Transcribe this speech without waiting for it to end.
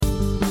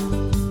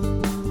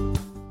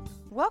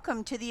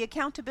Welcome to the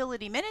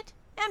Accountability Minute,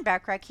 and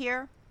Backrack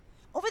here.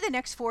 Over the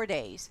next 4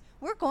 days,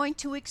 we're going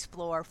to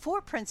explore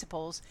 4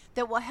 principles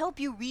that will help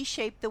you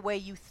reshape the way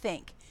you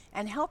think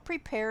and help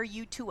prepare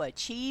you to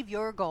achieve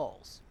your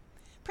goals.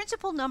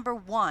 Principle number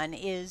 1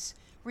 is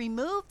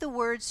remove the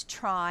words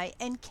try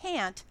and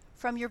can't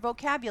from your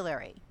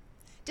vocabulary.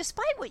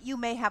 Despite what you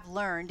may have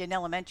learned in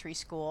elementary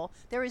school,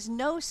 there is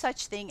no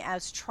such thing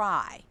as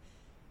try.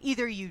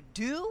 Either you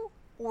do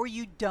or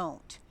you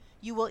don't.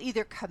 You will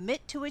either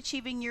commit to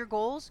achieving your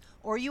goals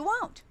or you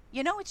won't.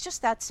 It's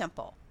just that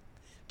simple.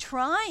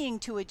 Trying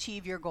to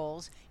achieve your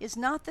goals is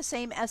not the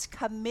same as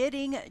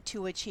committing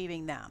to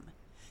achieving them.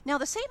 Now,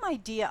 the same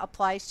idea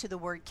applies to the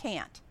word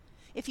can't.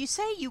 If you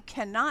say you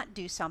cannot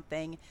do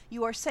something,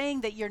 you are saying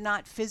that you're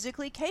not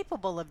physically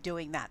capable of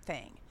doing that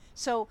thing.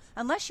 So,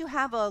 unless you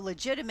have a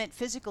legitimate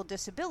physical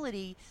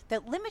disability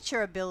that limits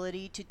your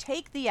ability to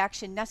take the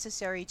action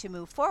necessary to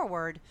move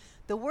forward,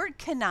 the word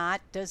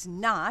cannot does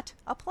not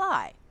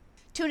apply.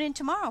 Tune in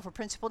tomorrow for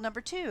principle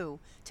number 2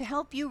 to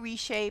help you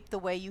reshape the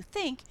way you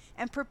think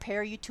and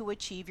prepare you to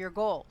achieve your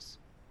goals.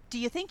 Do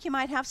you think you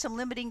might have some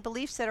limiting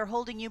beliefs that are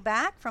holding you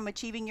back from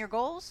achieving your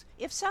goals?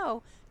 If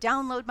so,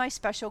 download my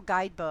special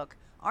guidebook,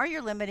 Are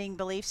Your Limiting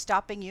Beliefs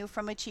Stopping You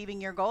from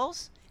Achieving Your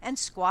Goals? And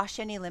squash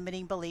any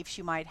limiting beliefs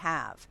you might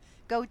have.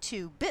 Go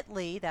to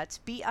bit.ly, that's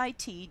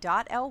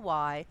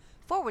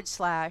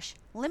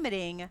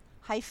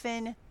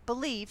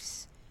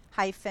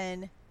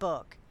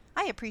bit.ly/limiting-beliefs-book.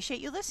 I appreciate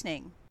you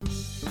listening.